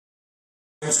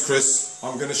name's Chris.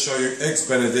 I'm going to show you Eggs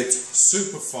Benedict,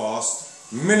 super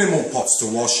fast, minimal pots to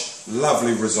wash,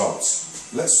 lovely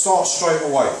results. Let's start straight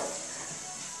away.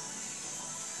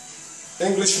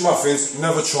 English muffins,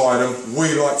 never tried them,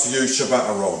 we like to use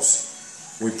ciabatta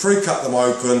rolls. We pre-cut them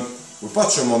open, we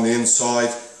butter them on the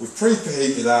inside, we've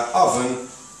preheated our oven,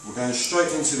 we're going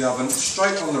straight into the oven,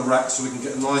 straight on the rack so we can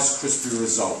get a nice crispy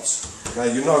result. Now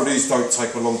you know these don't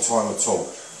take a long time at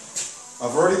all.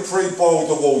 I've already pre-boiled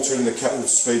the water in the kettle to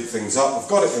speed things up. I've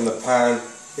got it in the pan.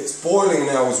 It's boiling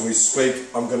now as we speak.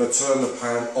 I'm going to turn the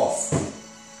pan off.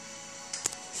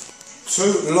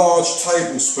 2 large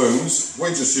tablespoons. We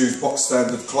just use box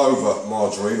standard clover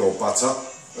margarine or butter.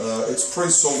 It's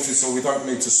pre-salted, so we don't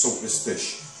need to salt this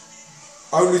dish.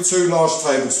 Only 2 large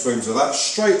tablespoons of that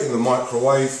straight in the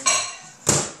microwave.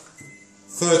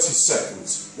 30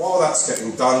 seconds. While that's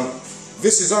getting done,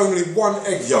 this is only 1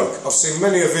 egg yolk. I've seen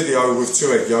many a video with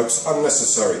 2 egg yolks,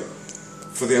 unnecessary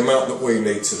for the amount that we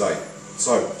need today.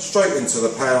 So, straight into the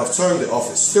pan, I've turned it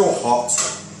off, it's still hot.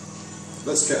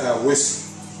 Let's get our whisk.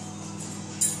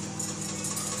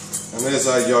 And there's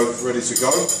our yolk ready to go.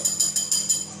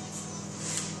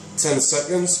 10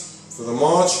 seconds for the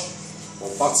marge,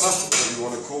 or butter, whatever you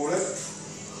want to call it.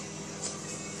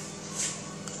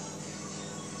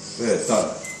 There,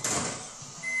 done.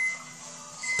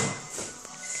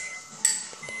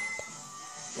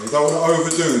 You don't want to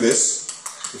overdo this.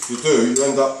 If you do, you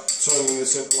end up turning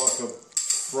this into like a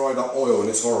fried up oil and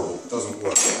it's horrible. It doesn't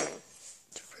work.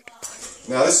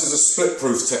 Now this is a split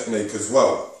proof technique as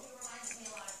well.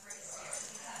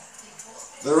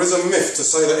 There is a myth to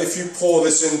say that if you pour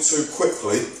this in too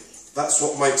quickly, that's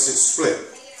what makes it split.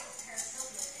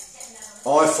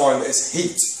 I find that it's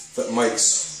heat that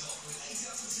makes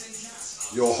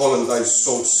your hollandaise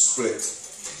sauce split.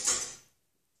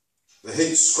 The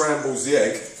heat scrambles the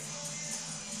egg,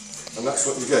 and that's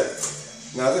what you get.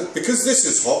 Now, because this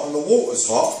is hot and the water's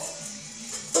hot,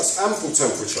 that's ample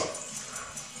temperature.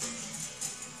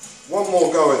 One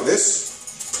more go at this.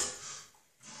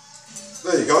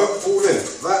 There you go, all in,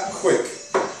 that quick.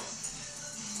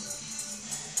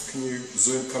 Can you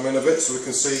come in a bit so we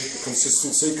can see the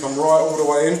consistency? Come right all the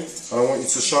way in, and I want you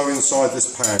to show inside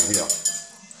this pan here.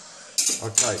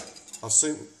 Okay, I've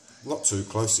seen, not too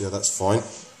close, yeah, that's fine.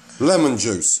 Lemon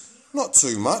juice, not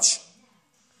too much.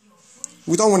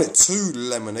 We don't want it too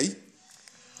lemony.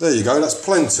 There you go, that's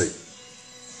plenty.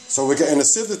 So we're getting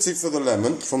acidity for the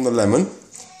lemon, from the lemon.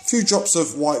 A few drops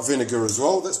of white vinegar as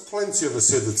well. There's plenty of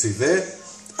acidity there.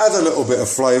 Add a little bit of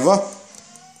flavour.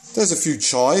 There's a few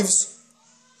chives.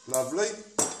 Lovely.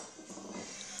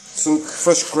 Some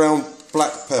fresh ground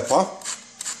black pepper.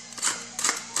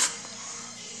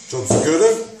 Job's a good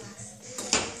one.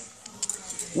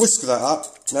 Whisk that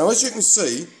up. Now, as you can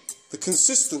see, the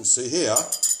consistency here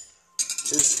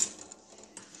is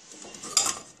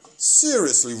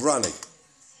seriously runny.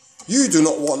 You do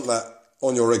not want that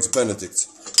on your Eggs Benedict.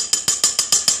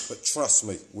 But trust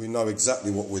me, we know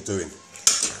exactly what we're doing.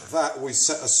 That we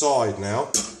set aside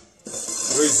now.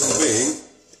 Reason being,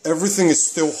 everything is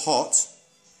still hot.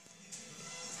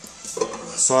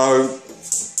 So,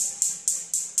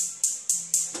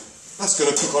 that's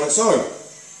going to cook on its own.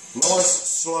 Nice,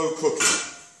 slow cooking.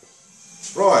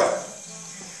 Right,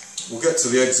 we'll get to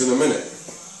the eggs in a minute.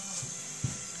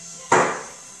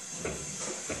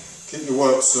 Keep your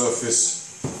work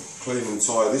surface clean and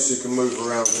tidy so you can move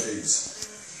around at ease.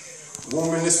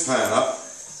 Warming this pan up,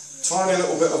 tiny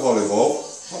little bit of olive oil,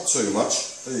 not too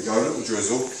much, there you go, a little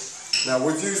drizzle. Now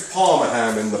we've used Parma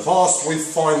ham in the past, we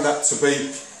find that to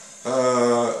be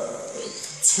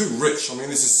too rich. I mean,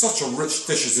 this is such a rich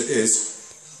dish as it is.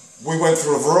 We went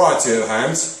through a variety of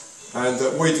hams, and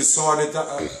we decided that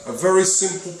a very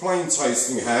simple plain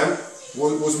tasting ham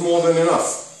was more than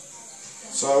enough.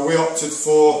 So we opted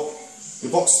for the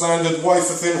box standard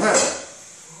wafer thin ham.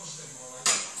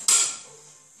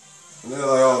 And there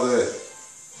they are there.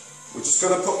 We're just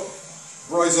going to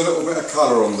raise a little bit of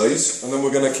colour on these, and then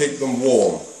we're going to keep them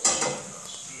warm.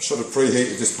 I should have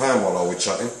preheated this pan while I was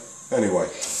chatting. Anyway,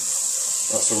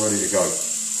 that's all ready to go.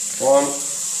 1,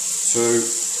 2,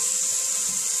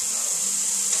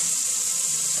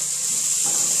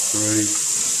 3,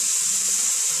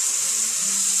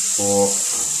 4.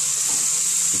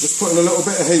 We're just putting a little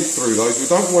bit of heat through those. We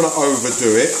don't want to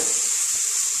overdo it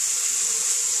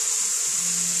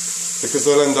because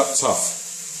they'll end up tough.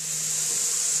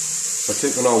 So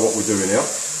keep an eye on what we're doing here.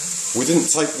 We didn't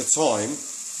take the time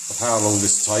of how long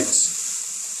this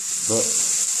takes, but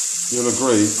you'll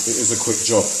agree it is a quick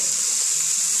job.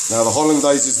 Now the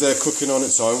hollandaise is there cooking on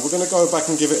its own. We're going to go back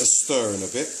and give it a stir in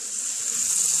a bit.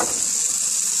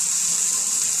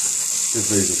 Give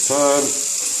these a turn.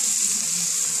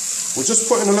 We're just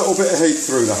putting a little bit of heat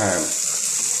through the ham,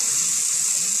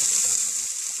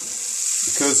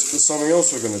 because there's something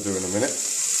else we're going to do in a minute.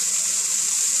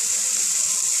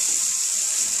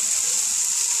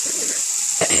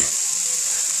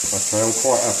 Okay, I'm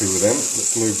quite happy with them.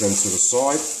 Let's move them to the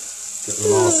side. Get the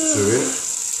last two in.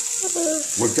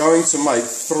 We're going to make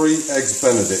 3 eggs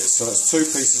benedict, so that's 2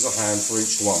 pieces of ham for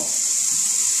each one.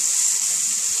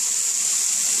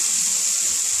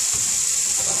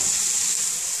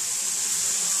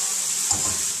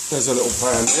 There's a little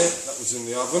pan here, that was in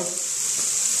the oven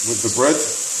with the bread.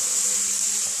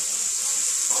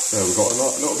 There, we've got a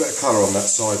little bit of colour on that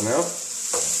side now.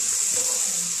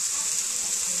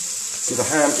 See, the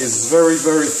ham is very,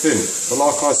 very thin, but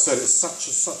like I said, it's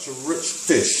such a rich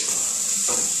dish.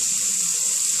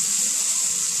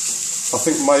 I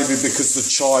think maybe because the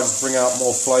chives bring out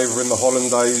more flavour in the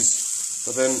hollandaise,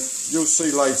 but then you'll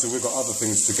see later we've got other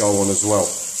things to go on as well.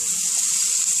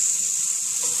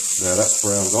 There, that's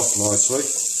browned off nicely.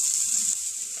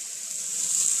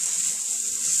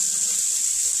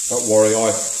 Don't worry, I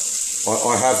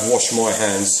have washed my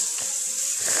hands.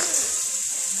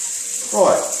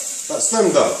 Right, that's them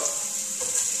done.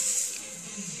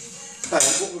 And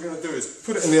what we're going to do is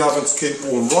put it in the oven to keep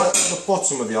warm, right at the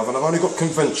bottom of the oven. I've only got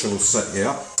conventional set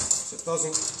here, so it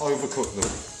doesn't overcook them.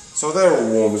 So they're all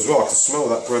warm as well. I can smell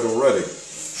that bread already.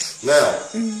 Now,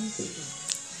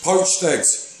 poached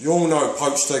eggs. You all know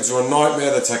poached eggs are a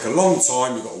nightmare. They take a long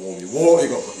time. You've got to warm your water,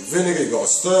 you've got to put your vinegar, you've got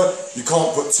to stir. You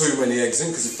can't put too many eggs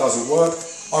in because it doesn't work.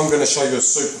 I'm going to show you a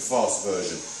super fast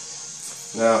version.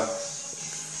 Now,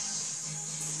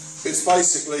 it's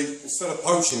basically, instead of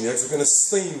poaching the eggs, we're going to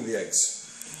steam the eggs.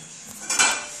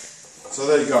 So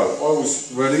there you go.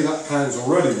 Oil's ready. That pan's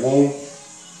already warm.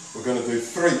 We're going to do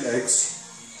 3 eggs.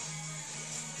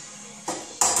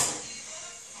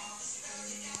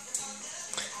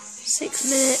 Six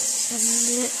minutes, 7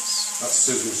 minutes. That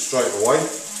sizzles straight away.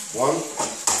 1.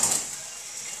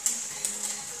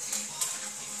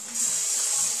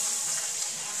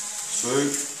 Two.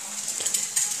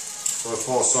 So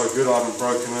far so good, I haven't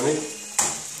broken any.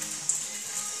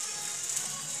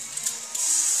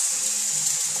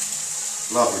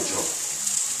 Lovely job.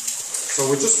 So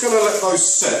we're just going to let those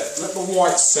set, let the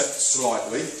white set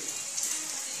slightly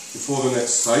before the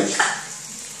next stage.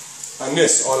 And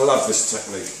this, I love this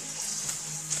technique.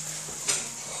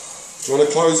 Do you want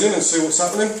to close in and see what's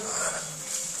happening?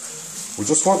 We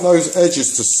just want those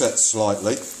edges to set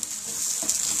slightly.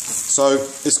 So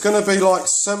it's going to be like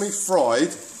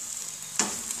semi-fried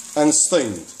and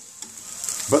steamed.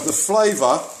 But the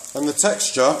flavour and the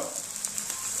texture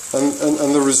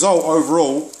and the result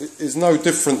overall is no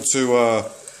different to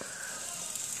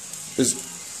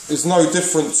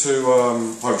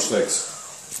poached eggs.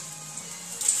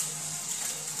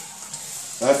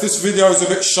 Now, if this video is a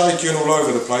bit shaky and all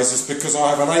over the place, it's because I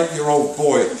have an 8-year-old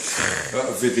boy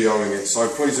videoing it, so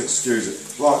please excuse it.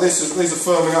 Right, these are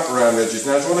firming up around the edges.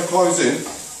 Now, do you want to close in?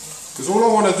 Because all I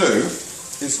want to do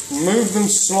is move them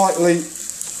slightly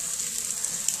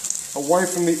away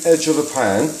from the edge of the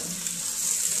pan.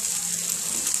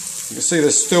 You can see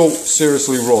they're still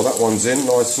seriously raw. That one's in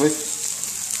nicely.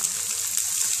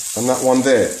 And that one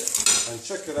there. And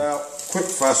check it out, quick,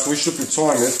 fast, we should be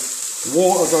timing it.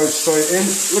 Water goes straight in.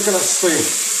 Look at that steam.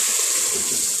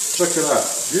 Check it out.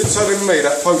 You're telling me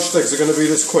that poached eggs are going to be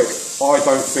this quick? I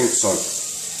don't think so.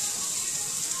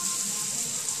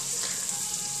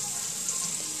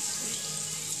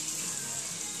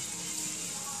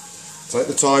 Take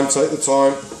the time, take the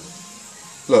time.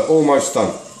 Look, almost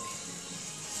done.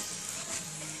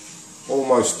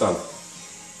 Almost done.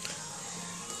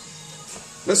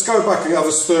 Let's go back and have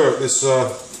a stir at this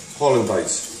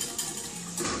hollandaise.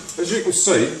 As you can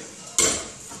see,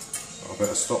 I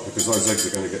better stop because those eggs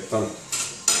are going to get done.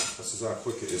 This is how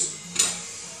quick it is.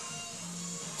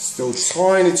 Still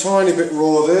tiny bit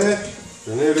raw there.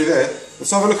 They're nearly there.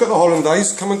 Let's have a look at the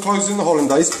hollandaise. Come and close in the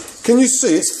hollandaise. Can you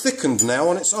see it's thickened now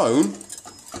on its own?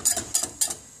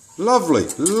 Lovely,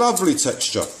 lovely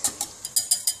texture.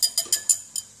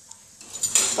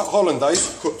 That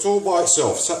hollandaise cooked all by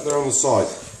itself, sat there on the side.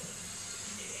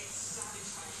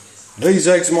 These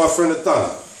eggs my friend are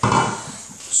done.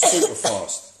 Super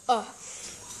fast.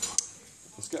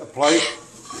 Let's get a plate.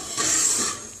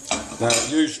 Now,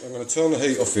 I'm going to turn the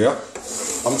heat off here.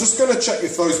 I'm just going to check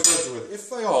if those breads are ready. If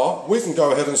they are, we can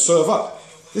go ahead and serve up.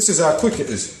 This is how quick it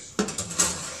is.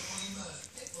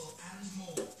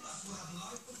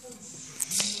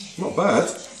 Not bad.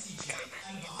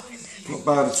 Not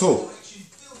bad at all.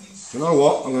 You know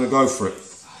what? I'm going to go for it.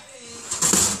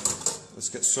 Let's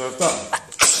get served up.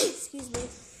 Excuse me.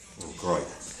 Oh, great.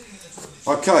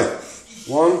 Okay.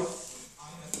 1,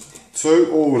 2.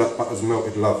 Oh, that butter's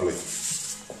melted lovely.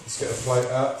 Let's get a plate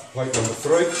out, plate number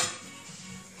 3.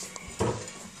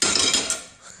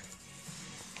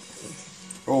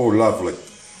 Oh, lovely.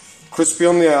 Crispy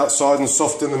on the outside and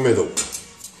soft in the middle.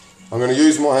 I'm going to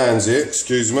use my hands here,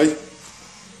 excuse me.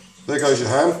 There goes your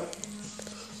ham.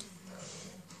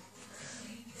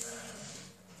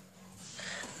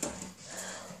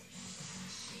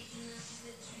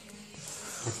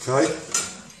 Okay,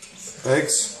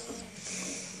 eggs.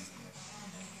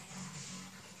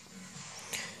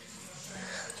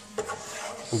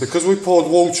 And because we poured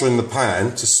water in the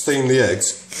pan to steam the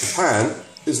eggs, the pan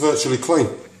is virtually clean.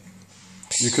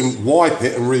 You can wipe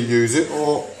it and reuse it,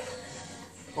 or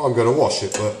I'm going to wash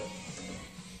it, but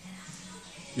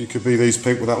you could be these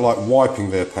people that like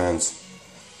wiping their pans.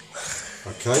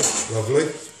 Okay,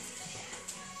 lovely.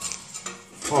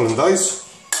 Hollandaise.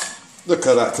 Look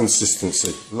at that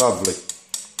consistency, lovely.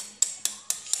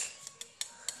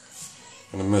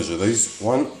 I'm going to measure these.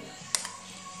 1,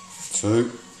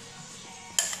 2,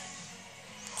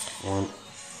 1,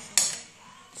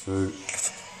 2.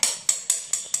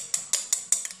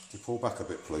 You pull back a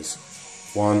bit, please.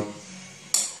 1.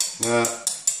 Now,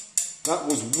 that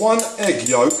was 1 egg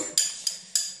yolk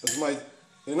has made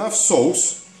enough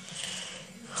sauce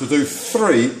to do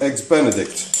 3 eggs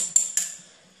benedict.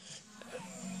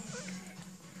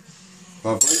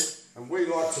 Lovely. And we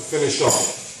like to finish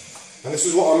off, and this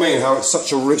is what I mean, how it's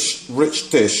such a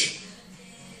rich dish.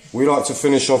 We like to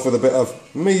finish off with a bit of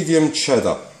medium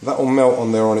cheddar. That will melt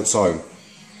on there on its own,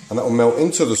 and that will melt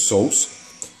into the sauce.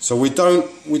 So we don't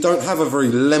have a very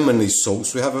lemony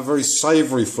sauce. We have a very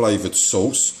savoury flavoured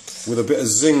sauce with a bit of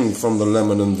zing from the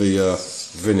lemon and the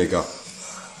vinegar.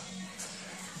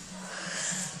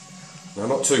 Now,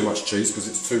 not too much cheese because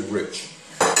it's too rich.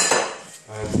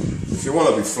 And if you want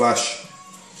to be flash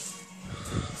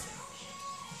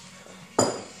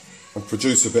and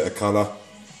produce a bit of colour,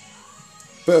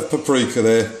 bit of paprika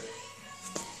there,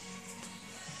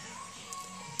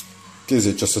 gives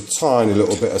it just a tiny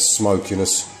little bit of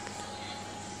smokiness.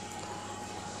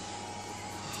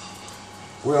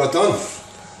 We are done.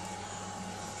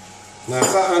 Now,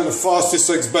 if that ain't the fastest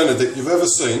eggs benedict you've ever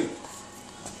seen,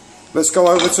 let's go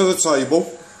over to the table.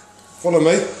 Follow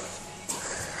me.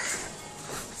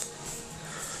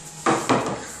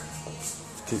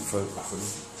 Keep focusing.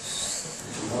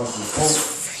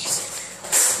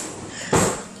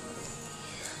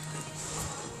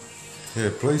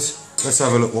 Here, please. Let's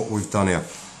have a look what we've done here.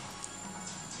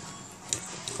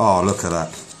 Oh, look at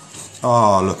that.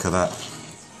 Oh, look at that.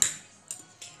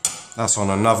 That's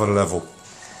on another level.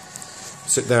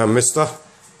 Sit down, mister.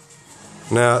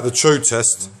 Now, the true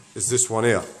test is this one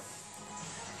here.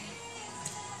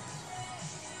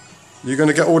 You're going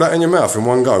to get all that in your mouth in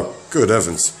one go? Good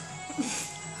heavens.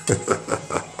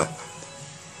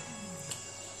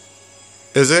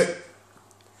 Is it?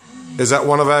 Is that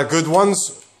one of our good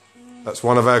ones? That's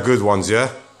one of our good ones,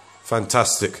 yeah?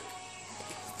 Fantastic.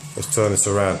 Let's turn this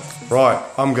around. Right,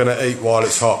 I'm going to eat while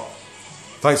it's hot.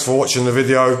 Thanks for watching the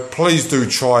video. Please do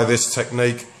try this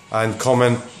technique, and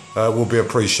comment will be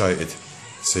appreciated.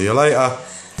 See you later.